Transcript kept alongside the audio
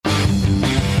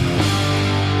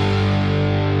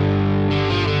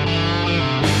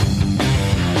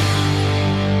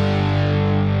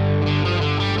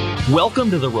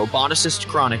Welcome to the Roboticist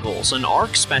Chronicles, an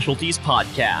ARC Specialties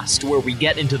podcast, where we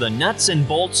get into the nuts and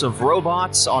bolts of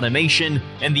robots, automation,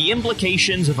 and the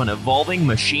implications of an evolving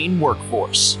machine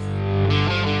workforce.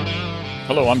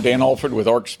 Hello, I'm Dan Alford with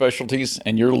ARC Specialties,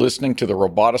 and you're listening to the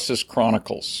Roboticist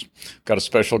Chronicles. Got a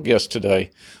special guest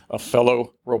today, a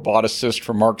fellow roboticist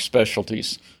from ARC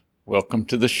Specialties. Welcome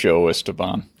to the show,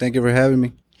 Esteban. Thank you for having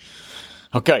me.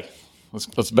 Okay,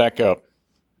 let's back up.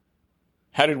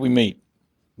 How did we meet?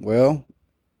 Well,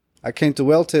 I came to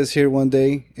Vazquez here one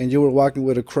day, and you were walking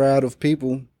with a crowd of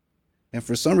people, and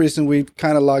for some reason we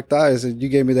kind of locked eyes, and you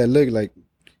gave me that look like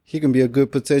he can be a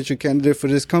good potential candidate for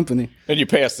this company. And you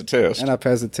passed the test. And I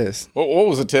passed the test. What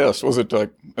was the test? Was it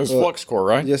it was flux core,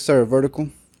 right? Yes, sir.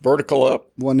 Vertical. Vertical up?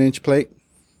 1-inch plate.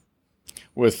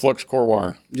 With flux core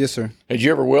wire? Yes, sir. Had you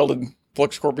ever welded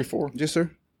flux core before? Yes, sir.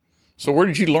 So where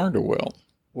did you learn to weld?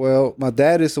 Well, my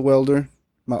dad is a welder.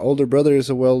 My older brother is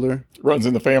a welder. Runs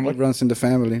in the family? It runs in the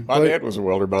family. My dad was a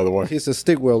welder, by the way. He's a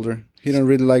stick welder. He don't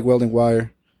really like welding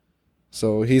wire.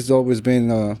 So he's always been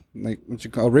a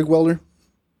rig welder.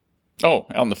 Oh,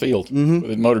 out in the field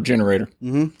with a motor generator.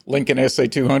 Mm-hmm. Lincoln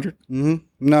SA200? Mm-hmm.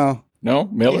 No. No?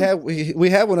 Miller? We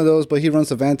have one of those, but he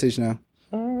runs a Vantage now.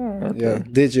 Oh, okay. Yeah,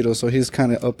 digital, so he's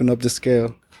kind of upping up the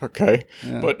scale. Okay.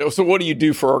 Yeah. But so what do you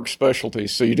do for ARC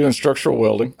Specialties? So you're doing structural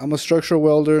welding. I'm a structural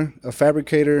welder, a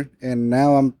fabricator, and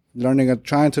now I'm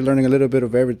trying to learn a little bit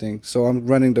of everything. So I'm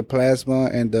running the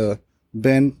plasma and the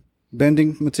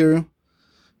bending material,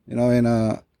 and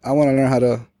I want to learn how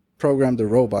to program the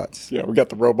robots. Yeah, we got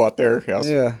the robot there. Yes.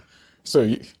 Yeah. So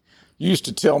you used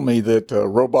to tell me that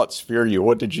robots fear you.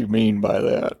 What did you mean by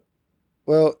that?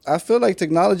 Well, I feel like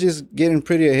technology is getting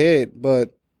pretty ahead,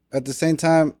 but at the same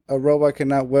time, a robot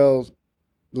cannot weld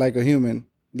like a human.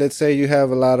 Let's say you have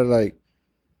a lot of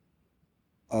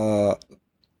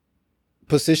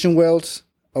position welds.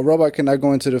 A robot cannot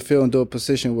go into the field and do a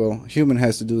position weld. Human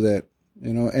has to do that,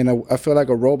 and I feel like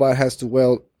a robot has to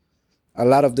weld a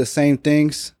lot of the same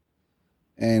things.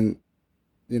 And,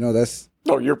 that's...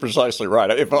 No, you're precisely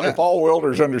right. If all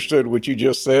welders understood what you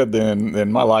just said,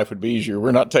 then my life would be easier.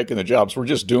 We're not taking the jobs. We're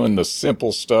just doing the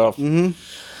simple stuff. Mm-hmm.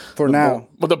 For now.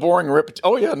 But the boring repetition.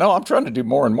 Oh, yeah. No, I'm trying to do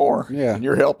more and more. Yeah. And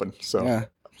you're helping. So. Yeah.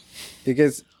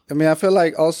 Because, I feel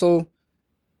like also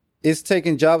it's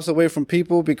taking jobs away from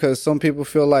people because some people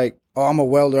feel like, oh, I'm a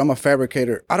welder, I'm a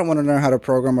fabricator. I don't want to learn how to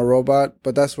program a robot.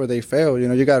 But that's where they fail.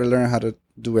 You got to learn how to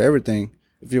do everything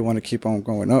if you want to keep on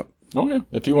going up. Oh, yeah.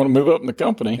 If you want to move up in the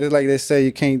company. It's like they say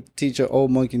you can't teach an old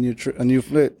monkey a new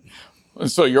flip. And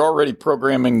so you're already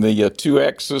programming the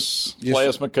 2-axis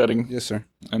plasma cutting. Yes, sir.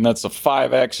 And that's a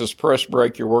 5-axis press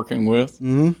brake you're working with.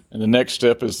 Mm-hmm. And the next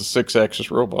step is the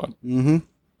 6-axis robot. Mm-hmm.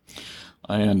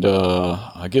 And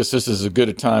I guess this is as good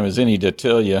a time as any to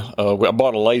tell you. I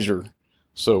bought a laser.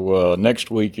 So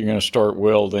next week you're going to start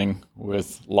welding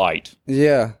with light.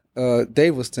 Yeah.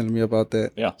 Dave was telling me about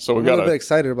that. Yeah, so I'm a little bit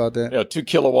excited about that. Yeah, 2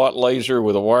 kilowatt laser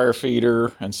with a wire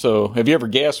feeder. And so, have you ever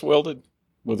gas welded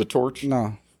with a torch?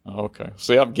 No. Okay.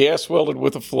 See, I've gas welded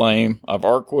with a flame. I've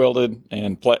arc welded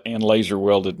and laser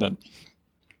welded.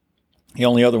 The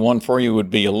only other one for you would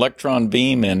be electron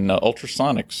beam and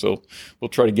ultrasonic. So we'll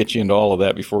try to get you into all of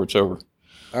that before it's over.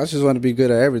 I just want to be good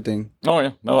at everything. Oh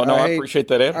yeah, no, I appreciate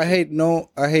that attitude.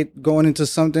 I hate going into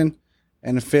something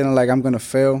and feeling like I'm gonna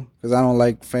fail because I don't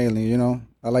like failing.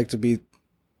 I like to be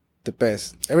the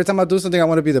best. Every time I do something, I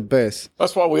want to be the best.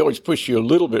 That's why we always push you a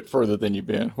little bit further than you've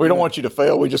been. We don't want you to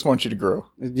fail. We just want you to grow.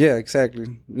 Yeah,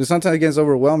 exactly. Sometimes it gets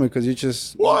overwhelming because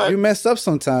you mess up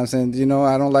sometimes, and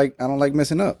I don't like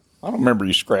messing up. I don't remember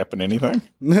you scrapping anything.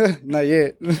 Not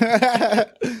yet.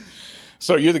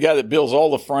 So you're the guy that builds all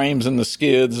the frames and the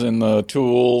skids and the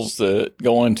tools that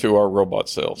go into our robot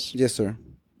cells. Yes, sir.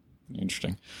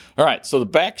 Interesting. All right. So the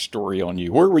backstory on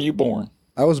you. Where were you born?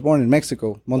 I was born in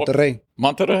Mexico, Monterrey.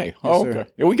 Monterrey. Oh, yes, okay.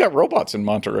 Yeah, we got robots in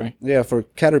Monterrey. Yeah, for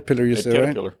Caterpillar, you said,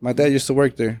 Caterpillar. Right? My dad used to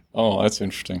work there. Oh, that's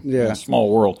interesting. Yeah. Small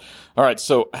world. All right.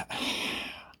 So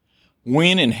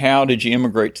when and how did you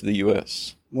immigrate to the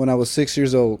U.S.? When I was 6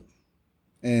 years old.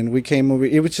 And we came over.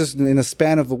 It was just in a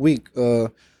span of a week.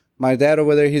 My dad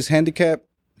over there, he's handicapped.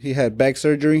 He had back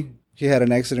surgery. He had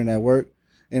an accident at work.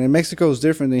 And in Mexico, it's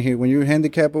different than here. When you're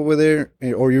handicapped over there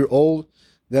or you're old,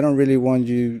 they don't really want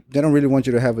you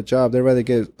to have a job. They'd rather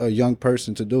get a young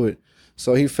person to do it.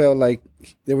 So he felt like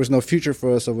there was no future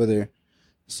for us over there.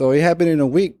 So it happened in a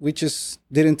week. We just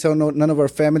didn't tell none of our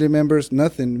family members,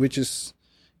 nothing. We just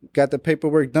got the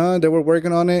paperwork done. They were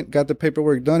working on it, got the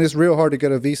paperwork done. It's real hard to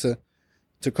get a visa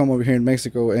to come over here in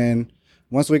Mexico. And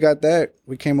once we got that,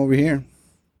 we came over here.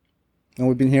 And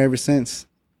we've been here ever since.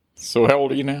 So how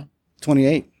old are you now?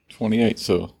 28. 28.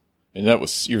 So And that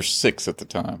was, you're 6 at the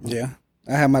time. Yeah.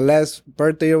 I had my last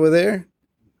birthday over there,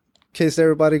 kissed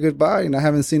everybody goodbye, and I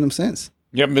haven't seen them since.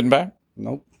 You haven't been back?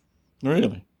 Nope.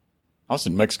 Really? I was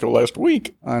in Mexico last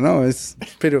week. I know. It's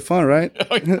pretty fun, right?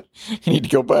 You need to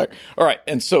go back. All right.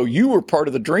 And so you were part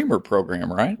of the Dreamer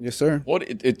program, right? Yes, sir.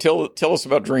 Tell us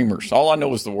about Dreamers. All I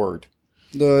know is the word.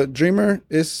 The Dreamer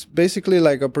is basically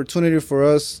like opportunity for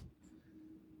us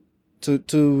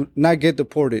to not get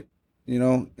deported. You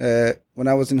know, when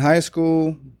I was in high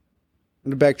school,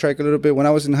 to backtrack a little bit, when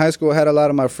I was in high school, I had a lot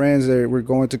of my friends that were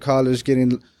going to college,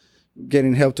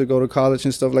 getting help to go to college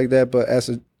and stuff like that. But as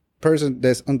a person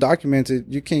that's undocumented,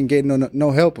 you can't get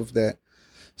no help of that.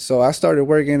 So I started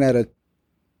working at a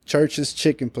church's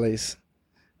chicken place.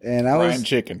 And I was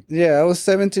chicken. Yeah, I was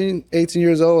 17, 18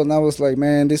 years old, and I was like,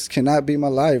 man, this cannot be my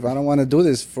life. I don't want to do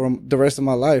this for the rest of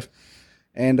my life.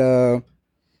 And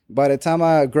by the time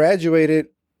I graduated,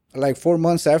 like 4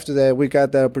 months after that, we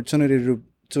got the opportunity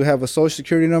to have a social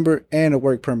security number and a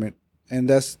work permit. And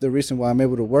that's the reason why I'm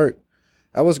able to work.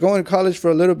 I was going to college for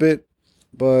a little bit,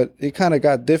 but it kind of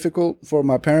got difficult for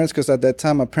my parents because at that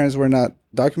time my parents were not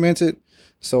documented.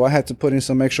 So I had to put in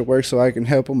some extra work so I can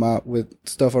help them out with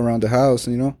stuff around the house,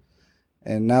 you know.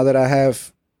 And now that I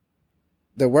have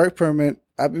the work permit,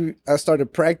 I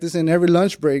started practicing every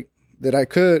lunch break that I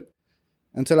could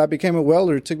until I became a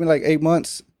welder. It took me like 8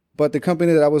 months. But the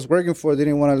company that I was working for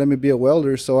didn't want to let me be a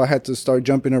welder, so I had to start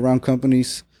jumping around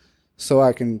companies so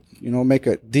I can, you know, make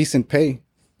a decent pay.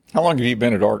 How long have you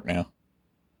been at ARC now?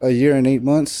 A year and 8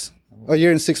 months. A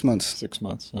year and 6 months. 6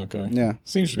 months. Okay. Yeah.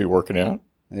 Seems to be working out.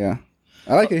 Yeah.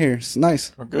 I like it here. It's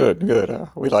nice. Oh, good.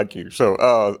 We like you.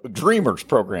 So, Dreamers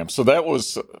program. So that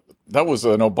was an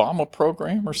Obama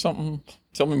program or something?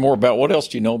 Tell me more about what else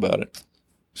do you know about it?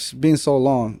 It's been so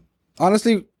long.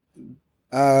 Honestly,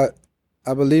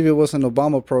 I believe it was an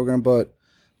Obama program, but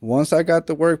once I got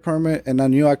the work permit and I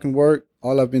knew I can work,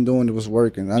 all I've been doing was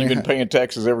working. You've been paying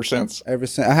taxes ever since? Ever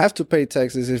since. I have to pay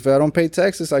taxes. If I don't pay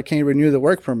taxes, I can't renew the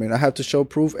work permit. I have to show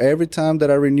proof every time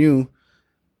that I renew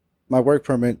my work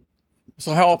permit.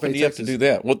 So how often do you have to do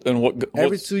that?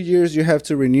 Every 2 years you have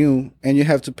to renew, and you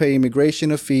have to pay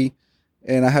immigration a fee,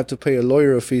 and I have to pay a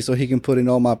lawyer a fee so he can put in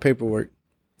all my paperwork.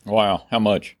 Wow. How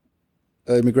much?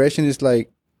 Immigration is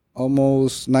like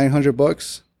almost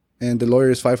 $900, and the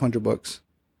lawyer is $500.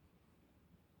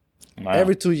 Wow.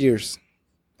 Every 2 years.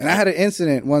 And I had an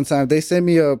incident one time. They sent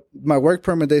me my work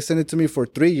permit. They sent it to me for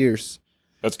 3 years.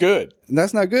 That's good. And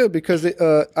that's not good because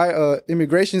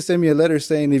immigration sent me a letter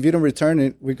saying if you don't return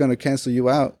it, we're going to cancel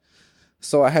you out.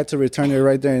 So I had to return it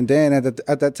right there and then.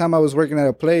 At that time, I was working at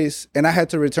a place, and I had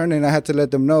to return it, and I had to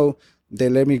let them know. They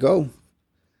let me go.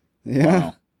 Yeah.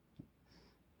 Wow.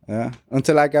 Yeah.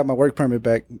 Until I got my work permit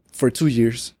back for 2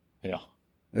 years. Yeah.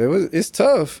 It's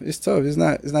tough. It's tough. It's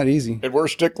not easy. And we're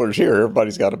sticklers here.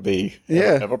 Everybody's got to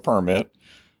have a permit.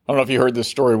 I don't know if you heard this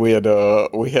story. We had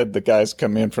the guys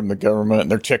come in from the government,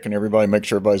 and they're checking everybody, make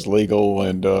sure everybody's legal.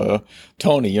 And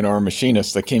Tony, our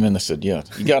machinist, they came in. They said, "Yeah,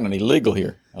 you got any illegal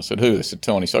here?" I said, "Who?" They said,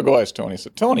 "Tony." So I go ask Tony. I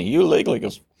said, "Tony, you illegal?" He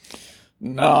goes,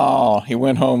 "No." He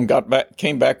went home,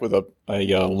 came back with a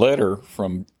letter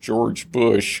from George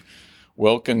Bush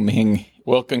welcoming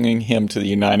him to the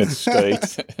United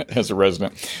States as a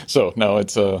resident. So no,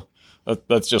 it's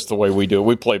that's just the way we do it.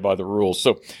 We play by the rules.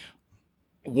 So.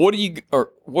 What are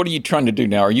you trying to do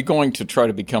now? Are you going to try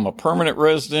to become a permanent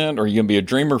resident, or are you going to be a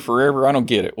dreamer forever? I don't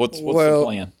get it. What's the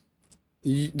plan?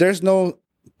 There's no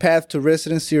path to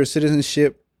residency or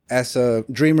citizenship as a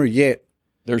dreamer yet.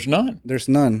 There's none. There's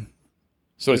none.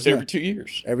 So it's every 2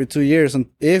 years. Every 2 years, and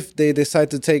if they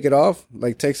decide to take it off,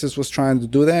 like Texas was trying to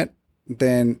do that,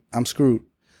 then I'm screwed.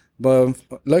 But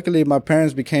luckily, my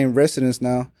parents became residents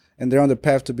now, and they're on the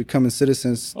path to becoming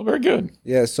citizens. Oh, very good.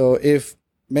 Yeah. So if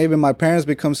maybe my parents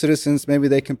become citizens, maybe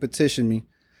they can petition me.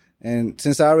 And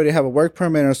since I already have a work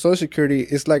permit and a social security,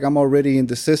 it's like I'm already in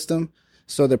the system.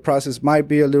 So the process might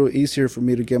be a little easier for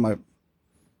me to get my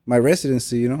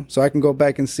residency, so I can go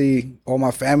back and see all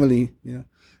my family,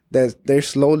 that they're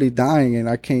slowly dying and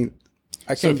I can't be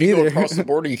there. So if you go across the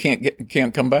border, you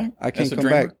can't come back? I can't come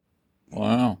back.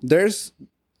 Wow.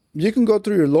 You can go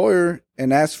through your lawyer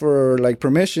and ask for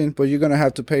permission, but you're going to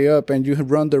have to pay up and you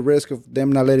run the risk of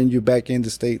them not letting you back in the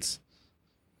States.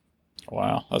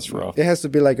 Wow, that's rough. It has to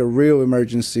be like a real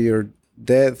emergency or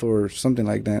death or something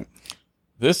like that.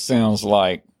 This sounds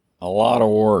like a lot of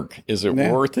work. Is it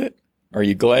worth it? Are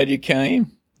you glad you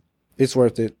came? It's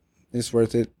worth it. It's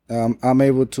worth it. I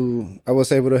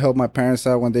was able to help my parents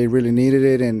out when they really needed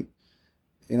it. And,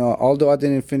 although I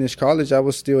didn't finish college, I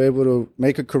was still able to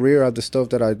make a career out of the stuff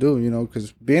that I do,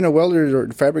 because being a welder or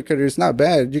fabricator is not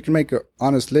bad. You can make an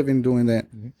honest living doing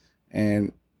that. Mm-hmm.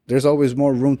 And there's always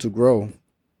more room to grow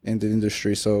in the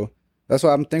industry. So that's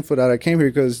why I'm thankful that I came here,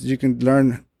 because you can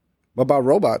learn about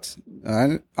robots.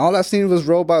 All I seen was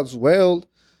robots weld,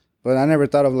 but I never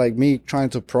thought of like me trying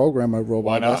to program a robot.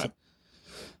 Why not?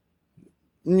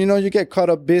 You get caught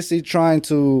up busy trying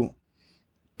to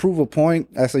prove a point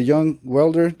as a young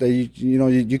welder that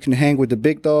you can hang with the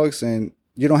big dogs, and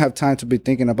you don't have time to be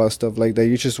thinking about stuff like that.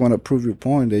 You just want to prove your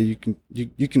point that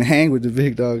you can hang with the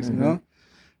big dogs.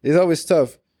 It's always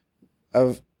tough.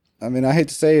 I hate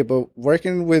to say it, but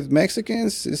working with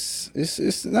Mexicans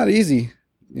it's not easy,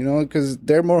 because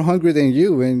they're more hungry than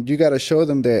you, and you got to show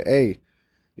them that, hey,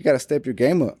 you got to step your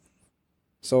game up.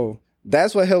 So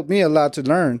that's what helped me a lot to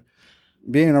learn,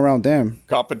 being around them.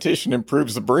 Competition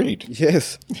improves the breed.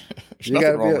 Yes. There's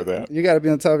nothing wrong with that. You got to be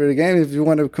on top of your game if you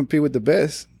want to compete with the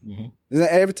best.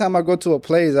 Every time I go to a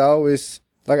place, I always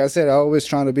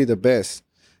trying to be the best.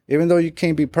 Even though you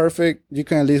can't be perfect, you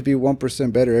can at least be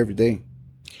 1% better every day.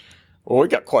 Well, we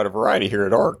got quite a variety here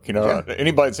at ARC.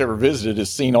 Anybody that's ever visited has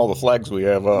seen all the flags we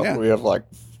have up. Yeah. We have like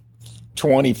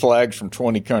 20 flags from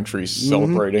 20 countries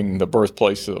celebrating the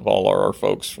birthplace of all our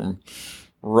folks, from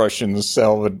Russians,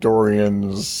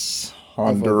 Salvadorians,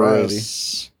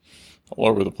 Honduras, all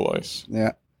over the place.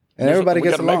 Yeah. And everybody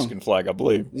gets along. We got a Mexican flag, I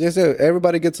believe. Yes,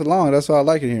 everybody gets along. That's why I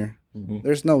like it here.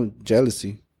 There's no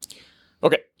jealousy.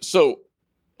 Okay, so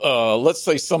let's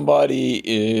say somebody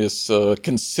is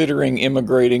considering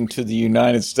immigrating to the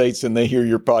United States and they hear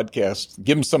your podcast.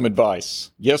 Give them some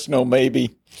advice. Yes, no,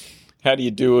 maybe. How do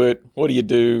you do it? What do you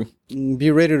do?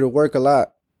 Be ready to work a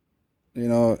lot.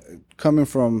 Coming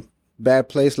from bad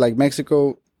place like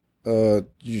Mexico, they're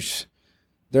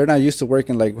not used to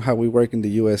working like how we work in the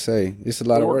USA. It's a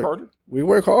lot of work. Harder? We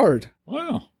work hard.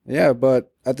 Wow. Yeah,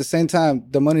 but at the same time,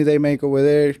 the money they make over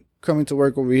there, coming to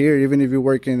work over here, even if you're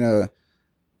working a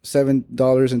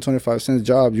 $7.25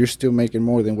 job, you're still making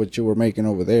more than what you were making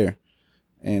over there.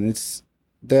 And it's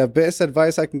the best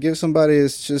advice I can give somebody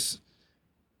is just,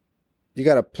 you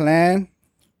got to plan,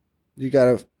 you got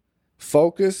to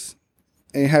focus,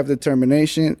 and have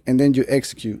determination, and then you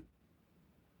execute.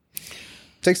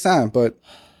 Takes time, but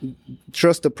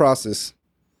trust the process.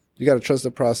 You got to trust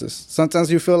the process.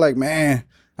 Sometimes you feel like, man,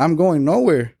 I'm going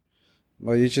nowhere.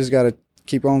 Well, you just got to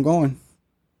keep on going.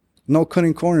 No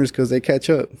cutting corners because they catch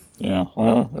up. Yeah,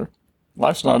 well,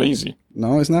 life's not easy.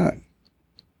 No, it's not.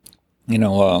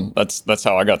 That's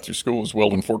how I got through school, was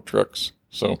welding fork trucks.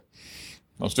 So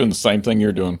I was doing the same thing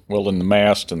you're doing, welding the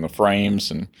mast and the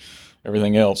frames and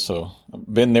everything else. So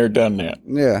I've been there, done that.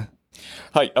 Yeah.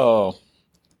 Hey, all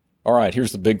right,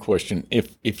 here's the big question.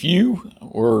 If you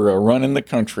were running the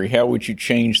country, how would you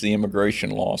change the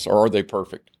immigration laws, or are they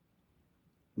perfect?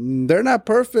 They're not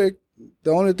perfect.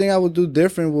 The only thing I would do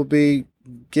different would be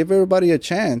give everybody a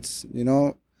chance.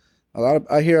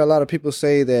 I hear a lot of people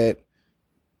say that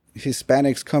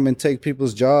Hispanics come and take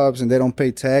people's jobs and they don't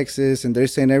pay taxes, and they're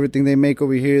saying everything they make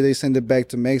over here, they send it back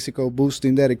to Mexico,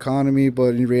 boosting that economy.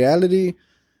 But in reality,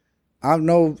 I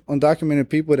know undocumented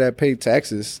people that pay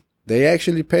taxes. They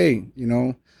actually pay,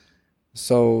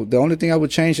 So the only thing I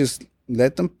would change is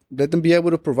let them be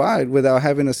able to provide without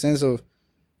having a sense of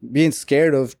being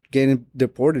scared of getting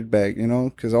deported back,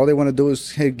 because all they want to do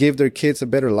is give their kids a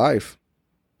better life.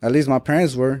 At least my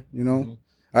parents were, Mm-hmm.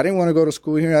 I didn't want to go to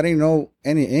school here. I didn't know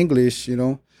any English,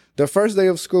 The first day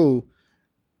of school,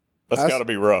 That's got to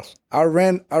be rough. I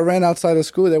ran outside of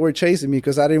school. They were chasing me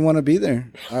because I didn't want to be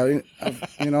there. I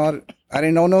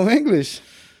didn't know no English.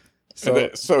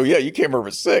 So yeah, you came over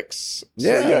at 6.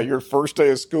 Yeah. So yeah, your first day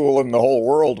of school in the whole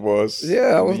world was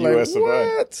I was the like, US of A.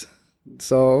 what?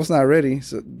 So I was not ready.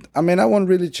 So I wouldn't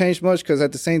really change much, because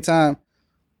at the same time,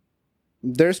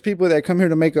 there's people that come here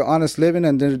to make an honest living,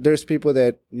 and there's people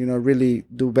that really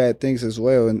do bad things as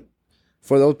well. And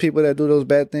for those people that do those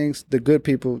bad things, the good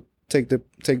people take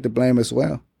the blame as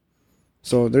well.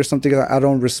 So there's something that I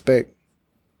don't respect.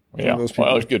 Yeah, well,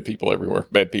 there's good people everywhere,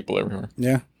 bad people everywhere.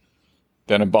 Yeah.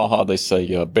 Down in Baja, they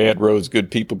say bad roads,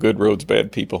 good people, good roads,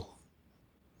 bad people.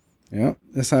 Yeah,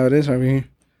 that's how it is right here.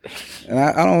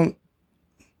 And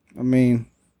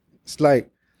it's like,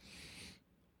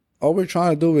 all we're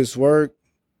trying to do is work,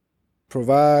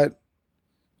 provide,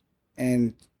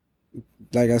 and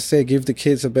like I said, give the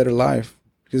kids a better life.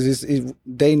 Because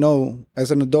they know,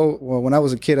 as an adult, well, when I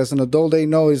was a kid, as an adult, they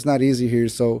know it's not easy here.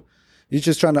 So you're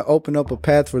just trying to open up a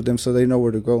path for them so they know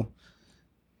where to go.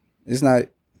 It's not,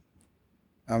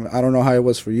 I don't know how it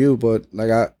was for you, but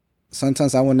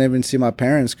sometimes I wouldn't even see my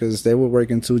parents because they were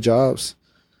working 2 jobs.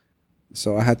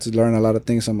 So I had to learn a lot of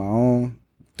things on my own.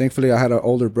 Thankfully, I had an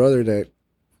older brother that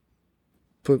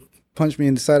punched me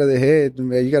in the side of the head.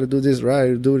 Man, you got to do this right,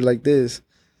 or do it like this.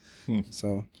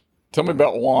 So Tell me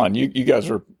about Juan. You guys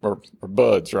are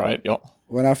buds, right? Y'all.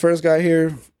 When I first got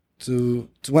here to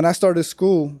when I started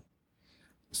school,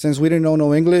 since we didn't know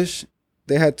no English,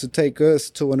 they had to take us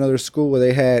to another school where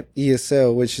they had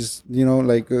ESL, which is,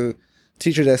 like a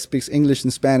teacher that speaks English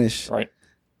and Spanish. Right.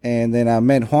 And then I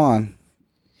met Juan.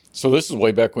 So this is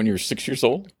way back when you were 6 years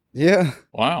old? Yeah.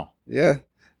 Wow. Yeah.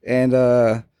 And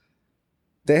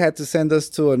they had to send us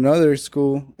to another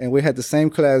school, and we had the same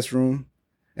classroom.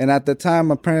 And at the time,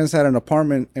 my parents had an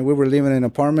apartment, and we were living in an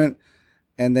apartment.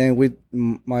 And then we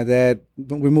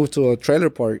moved to a trailer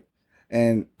park,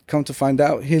 and come to find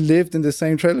out, he lived in the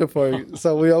same trailer park.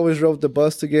 So we always rode the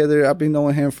bus together. I've been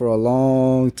knowing him for a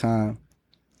long time.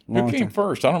 Who came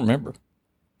first? I don't remember.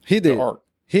 He did.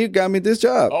 He got me this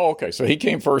job. Oh, okay. So he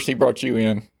came first. He brought you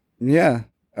in. Yeah.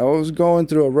 I was going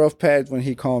through a rough patch when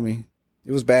he called me.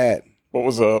 It was bad. What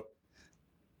was up?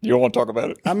 You don't want to talk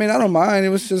about it? I mean, I don't mind. It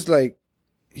was just like,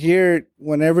 here,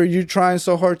 whenever you're trying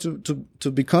so hard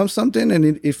to become something and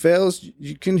it fails,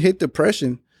 you can hit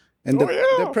depression. And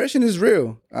depression is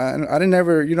real. I didn't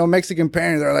ever, Mexican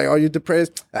parents are like, "Oh, you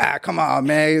depressed? Come on,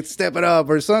 man, step it up,"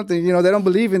 or something. They don't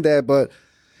believe in that, but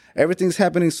everything's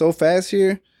happening so fast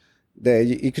here that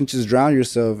you can just drown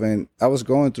yourself. And I was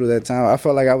going through that time. I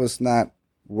felt like I was not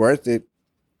worth it.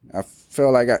 I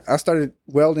felt like I started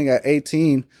welding at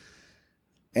 18,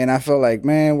 and I felt like,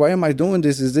 man, why am I doing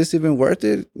this? Is this even worth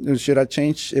it? Should I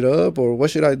change it up, or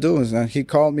what should I do? And he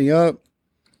called me up.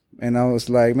 And I was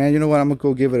like, man, you know what? I'm going to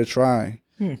go give it a try.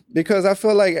 Because I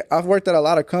feel like I've worked at a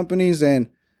lot of companies, and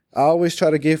I always try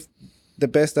to give the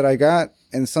best that I got.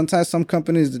 And sometimes some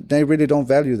companies, they really don't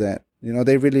value that.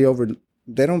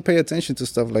 They don't pay attention to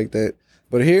stuff like that.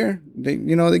 But here, they give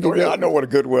you. I know what a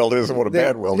good weld is and what a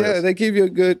bad weld is. Yeah, they give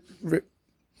you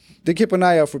they keep an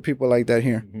eye out for people like that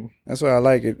here. Mm-hmm. That's why I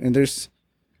like it. And there's,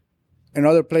 in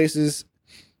other places,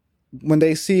 when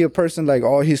they see a person like,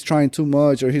 oh, he's trying too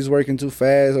much, or he's working too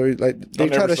fast, or like, they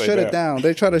try to shut it down.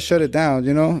 They try to shut it down,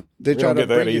 They try to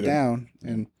bring it down.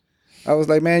 And I was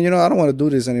like, man, I don't want to do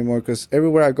this anymore, because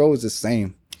everywhere I go is the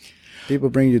same. People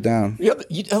bring you down. Yeah,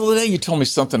 the other day you told me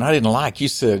something I didn't like. You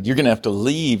said you're going to have to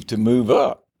leave to move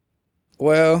up.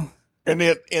 Well. And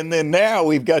then now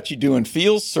we've got you doing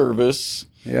field service.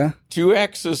 Yeah.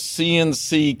 2-axis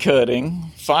CNC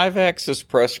cutting, 5-axis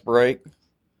press brake,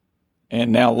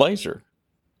 and now laser.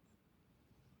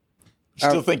 You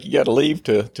still think you got to leave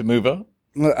to move up?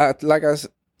 Well,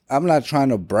 I'm not trying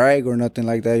to brag or nothing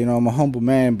like that. I'm a humble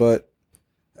man, but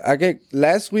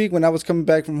last week when I was coming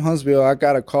back from Huntsville, I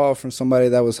got a call from somebody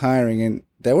that was hiring, and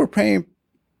they were paying,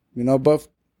 above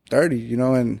 30,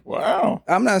 and wow.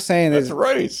 I'm not saying that's a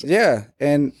raise. Yeah.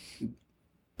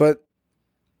 But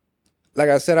like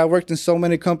I said, I worked in so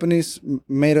many companies,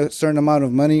 made a certain amount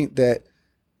of money that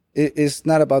it's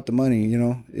not about the money,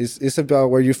 it's about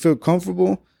where you feel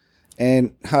comfortable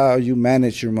and how you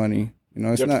manage your money. You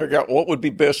have to figure out what would be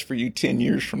best for you 10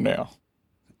 years from now.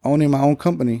 Owning my own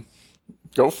company.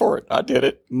 Go for it. I did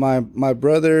it. My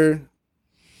brother,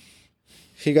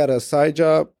 he got a side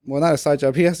job. Well, not a side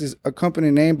job. He has a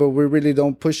company name, but we really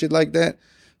don't push it like that.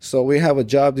 So we have a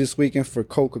job this weekend for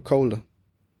Coca-Cola,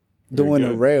 doing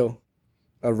a rail.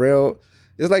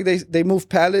 It's like they move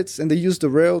pallets, and they use the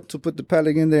rail to put the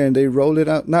pallet in there, and they roll it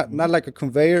out. Not like a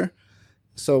conveyor.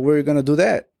 So we're going to do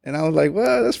that. And I was like,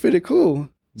 well, that's pretty cool.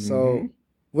 Mm-hmm. So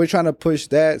we're trying to push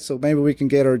that, so maybe we can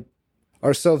get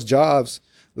ourselves jobs,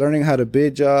 learning how to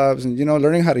bid jobs, and,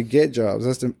 learning how to get jobs.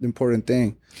 That's the important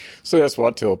thing. So that's what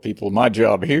I tell people. My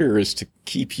job here is to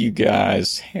keep you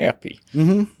guys happy.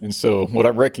 Mm-hmm. And so what I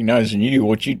recognize in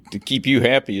you, to keep you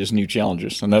happy is new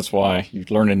challenges. And that's why you're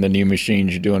learning the new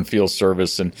machines, you're doing field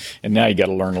service, and now you got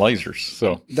to learn lasers.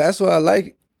 So that's what I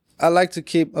like. I like to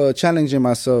keep challenging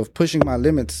myself, pushing my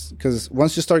limits, because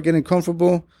once you start getting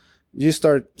comfortable, you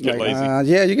start get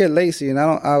lazy. You get lazy. And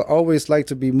I always like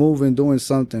to be moving, doing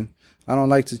something. I don't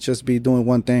like to just be doing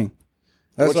one thing.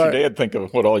 What's your dad think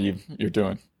of what all you're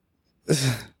doing?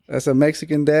 As a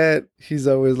Mexican dad, he's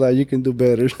always like, you can do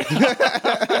better.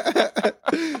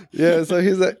 Yeah, so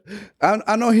he's like,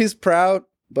 I know he's proud,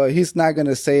 but he's not going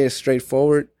to say it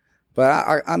straightforward.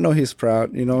 But I know he's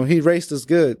proud. He raised us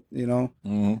good,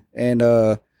 mm-hmm.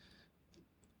 And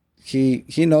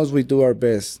he knows we do our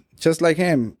best. Just like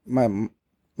him,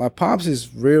 my pops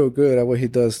is real good at what he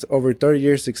does. Over 30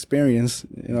 years experience.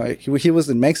 He was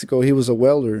in Mexico. He was a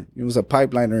welder. He was a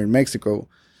pipeliner in Mexico.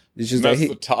 It's just that's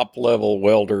the top level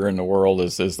welder in the world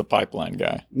is the pipeline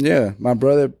guy. Yeah, my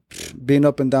brother, being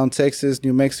up and down Texas,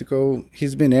 New Mexico,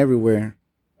 he's been everywhere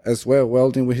as well,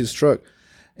 welding with his truck.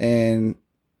 And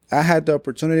I had the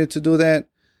opportunity to do that,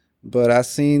 but I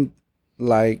seen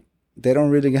like they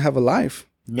don't really have a life.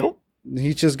 Nope.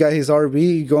 he just got his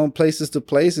RV going places to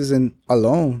places and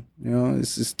alone.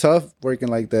 It's tough working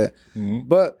like that. Mm-hmm.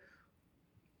 But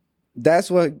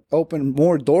that's what opened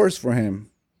more doors for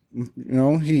him.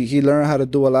 He learned how to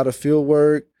do a lot of field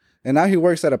work, and now he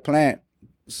works at a plant.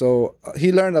 So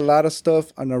he learned a lot of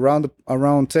stuff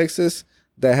around Texas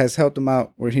that has helped him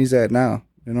out where he's at now.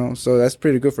 So that's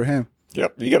pretty good for him.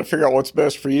 Yep. You got to figure out what's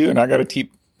best for you, and I got to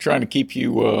keep trying to keep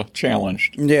you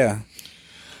challenged. Yeah.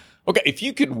 Okay, if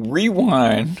you could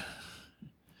rewind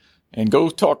and go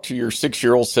talk to your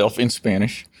 6-year-old self in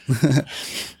Spanish,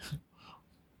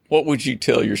 what would you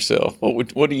tell yourself?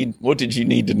 What did you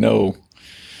need to know?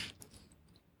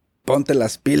 Ponte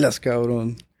las pilas,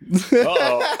 cabrón.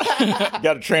 Uh-oh.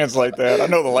 Got to translate that. I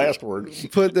know the last word.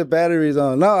 Put the batteries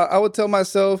on. No, I would tell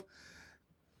myself,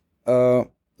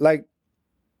 like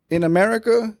in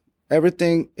America,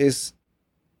 everything is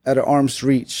at an arm's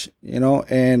reach,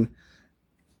 and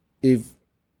if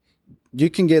you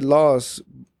can get lost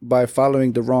by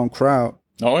following the wrong crowd.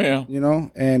 Oh, yeah.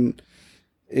 And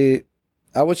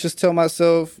I would just tell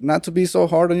myself not to be so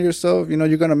hard on yourself.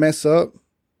 You're going to mess up.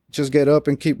 Just get up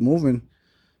and keep moving.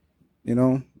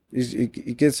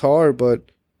 It gets hard,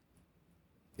 but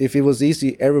if it was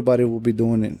easy, everybody would be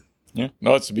doing it. Yeah.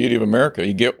 No, it's the beauty of America.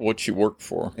 You get what you work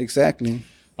for. Exactly.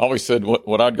 I always said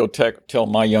what I'd go tell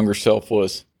my younger self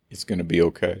was, it's going to be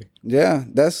okay. Yeah,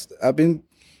 I've been,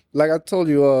 like I told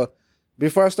you,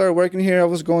 before I started working here, I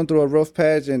was going through a rough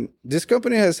patch, and this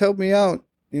company has helped me out.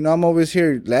 I'm always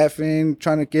here laughing,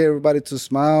 trying to get everybody to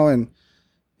smile, and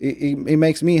it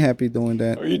makes me happy doing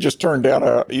that. Oh, you just turned down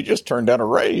a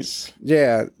raise.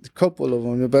 Yeah, a couple of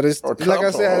them, but it's like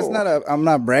I said, it's not I'm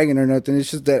not bragging or nothing.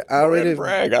 It's just that I already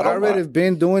have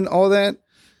been doing all that.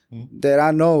 That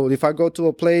I know if I go to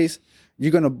a place,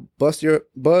 you're gonna bust your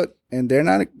butt, and they're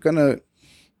not gonna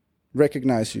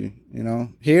recognize you.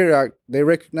 Here they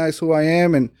recognize who I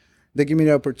am, and they give me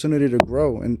the opportunity to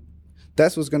grow, and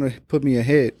that's what's gonna put me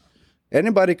ahead.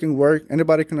 Anybody can work,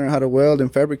 anybody can learn how to weld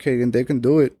and fabricate, and they can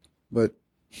do it. But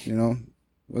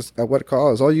what's at what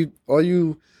cost? All you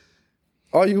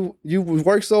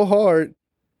work so hard,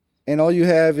 and all you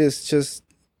have is just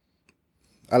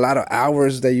a lot of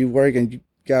hours that you work, and you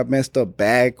got messed up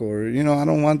back, or I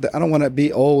don't want to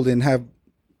be old and have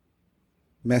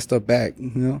messed up back.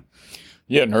 You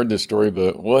hadn't heard this story,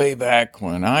 but way back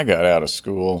when I got out of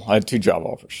school, I had 2 job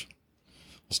offers.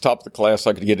 I was top of the class.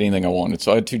 I could get anything I wanted.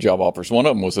 So I had 2 job offers. One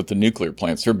of them was at the nuclear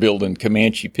plants. They're building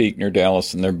Comanche Peak near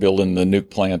Dallas, and they're building the nuke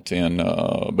plant in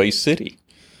Bay City.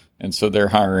 And so they're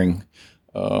hiring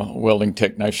welding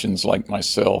technicians like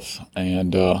myself.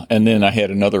 And then I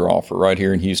had another offer right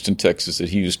here in Houston, Texas at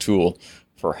Hughes Tool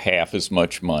for half as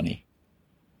much money.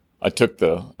 I took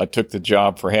the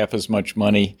job for half as much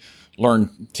money,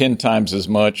 learned 10 times as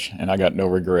much, and I got no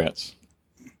regrets.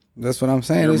 That's what I'm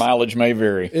saying. Your mileage may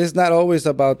vary. It's not always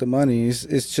about the money.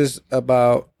 It's just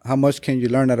about how much can you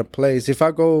learn at a place. If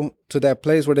I go to that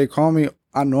place where they call me,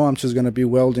 I know I'm just going to be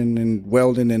welding and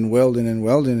welding and welding and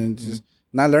welding and just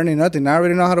not learning nothing. I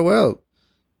already know how to weld.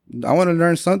 I want to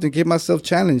learn something, give myself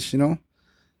challenged,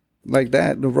 like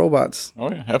that, the robots.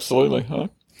 Oh, yeah, absolutely. Huh?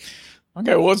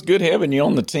 Okay, well, it's good having you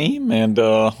on the team. And,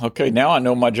 okay, now I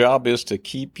know my job is to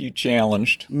keep you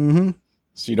challenged so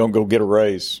you don't go get a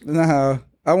raise. Nah,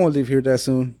 I won't leave here that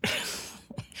soon.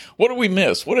 What did we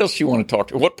miss? What else do you want to talk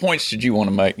to? What points did you want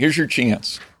to make? Here's your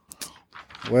chance.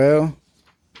 Well,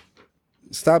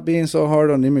 stop being so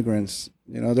hard on immigrants.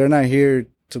 They're not here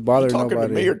to bother nobody. Talking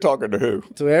to me or talking to who?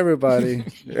 To everybody.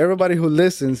 Everybody who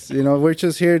listens. We're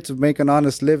just here to make an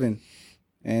honest living.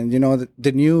 And,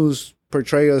 the news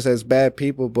portray us as bad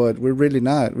people, but we're really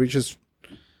not. We're just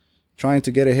trying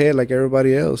to get ahead like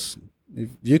everybody else. If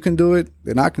you can do it,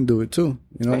 then I can do it too.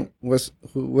 What's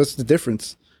the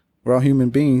difference? We're all human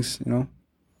beings,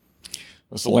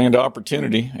 It's a land of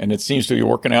opportunity, and it seems to be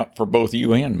working out for both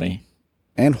you and me.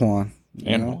 And Juan.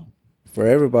 Juan. For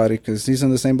everybody, because he's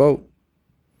in the same boat.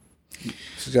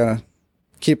 Just got to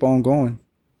keep on going.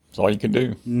 That's all you can do.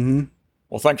 Mm-hmm.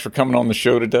 Well, thanks for coming on the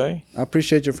show today. I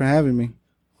appreciate you for having me.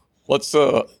 Let's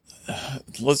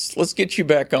get you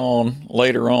back on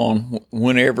later on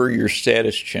whenever your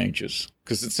status changes,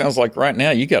 because it sounds like right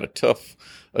now you got a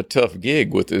tough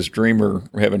gig with this Dreamer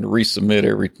having to resubmit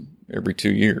every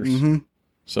 2 years. Mm-hmm.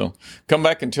 So come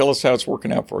back and tell us how it's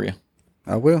working out for you.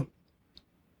 I will.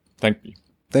 Thank you.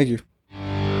 Thank you.